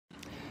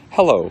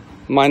Hello,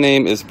 my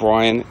name is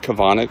Brian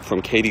Kavanik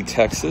from Katy,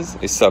 Texas,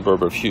 a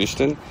suburb of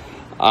Houston.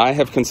 I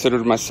have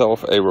considered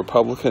myself a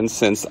Republican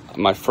since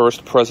my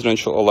first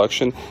presidential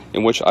election,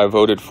 in which I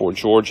voted for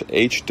George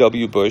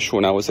H.W. Bush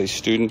when I was a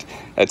student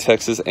at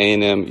Texas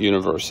A&M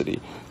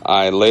University.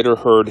 I later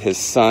heard his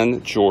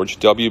son, George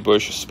W.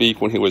 Bush,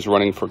 speak when he was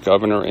running for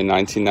governor in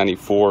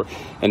 1994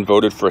 and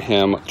voted for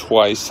him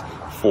twice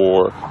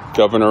for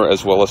governor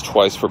as well as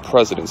twice for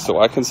president. So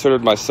I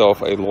considered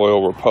myself a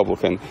loyal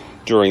Republican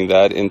during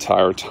that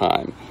entire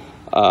time.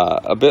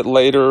 A bit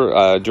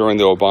later, during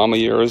the Obama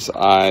years,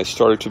 I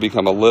started to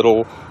become a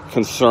little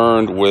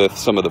concerned with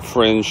some of the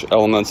fringe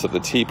elements of the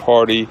Tea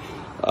Party,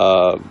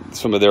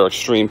 some of their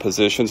extreme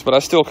positions, but I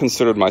still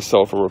considered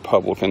myself a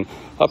Republican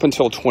up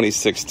until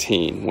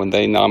 2016 when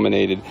they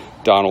nominated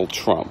Donald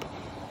Trump.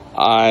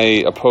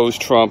 I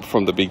opposed Trump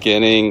from the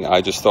beginning.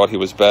 I just thought he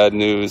was bad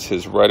news,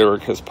 his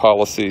rhetoric, his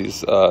policies,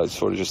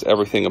 sort of just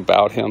everything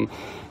about him,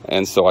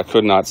 and so I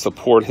could not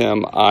support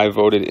him. I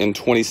voted in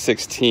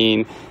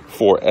 2016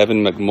 for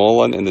Evan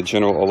McMullin in the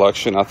general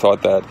election. I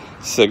thought that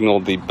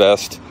signaled the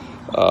best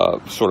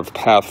sort of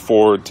path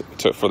forward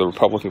for the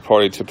Republican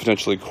Party to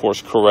potentially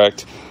course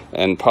correct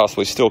and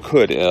possibly still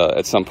could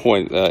at some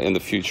point in the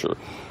future.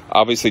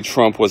 Obviously,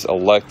 Trump was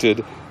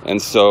elected,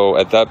 and so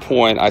at that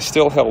point, I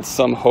still held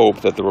some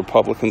hope that the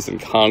Republicans in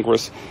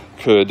Congress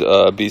could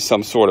be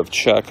some sort of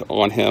check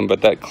on him,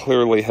 but that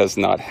clearly has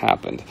not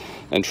happened.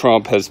 And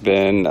Trump has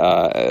been,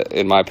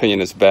 in my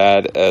opinion, as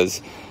bad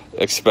as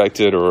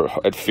expected or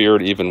had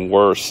feared, even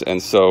worse.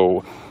 And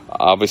so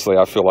obviously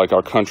I feel like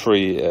our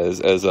country is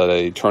at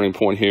a turning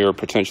point here,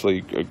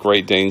 potentially a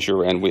great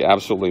danger, and we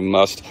absolutely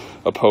must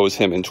oppose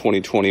him in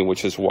 2020,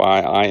 which is why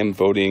I am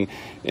voting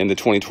in the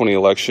 2020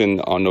 election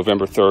on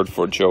November 3rd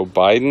for Joe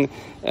Biden,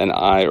 and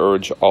I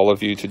urge all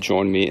of you to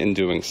join me in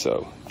doing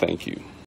so. Thank you.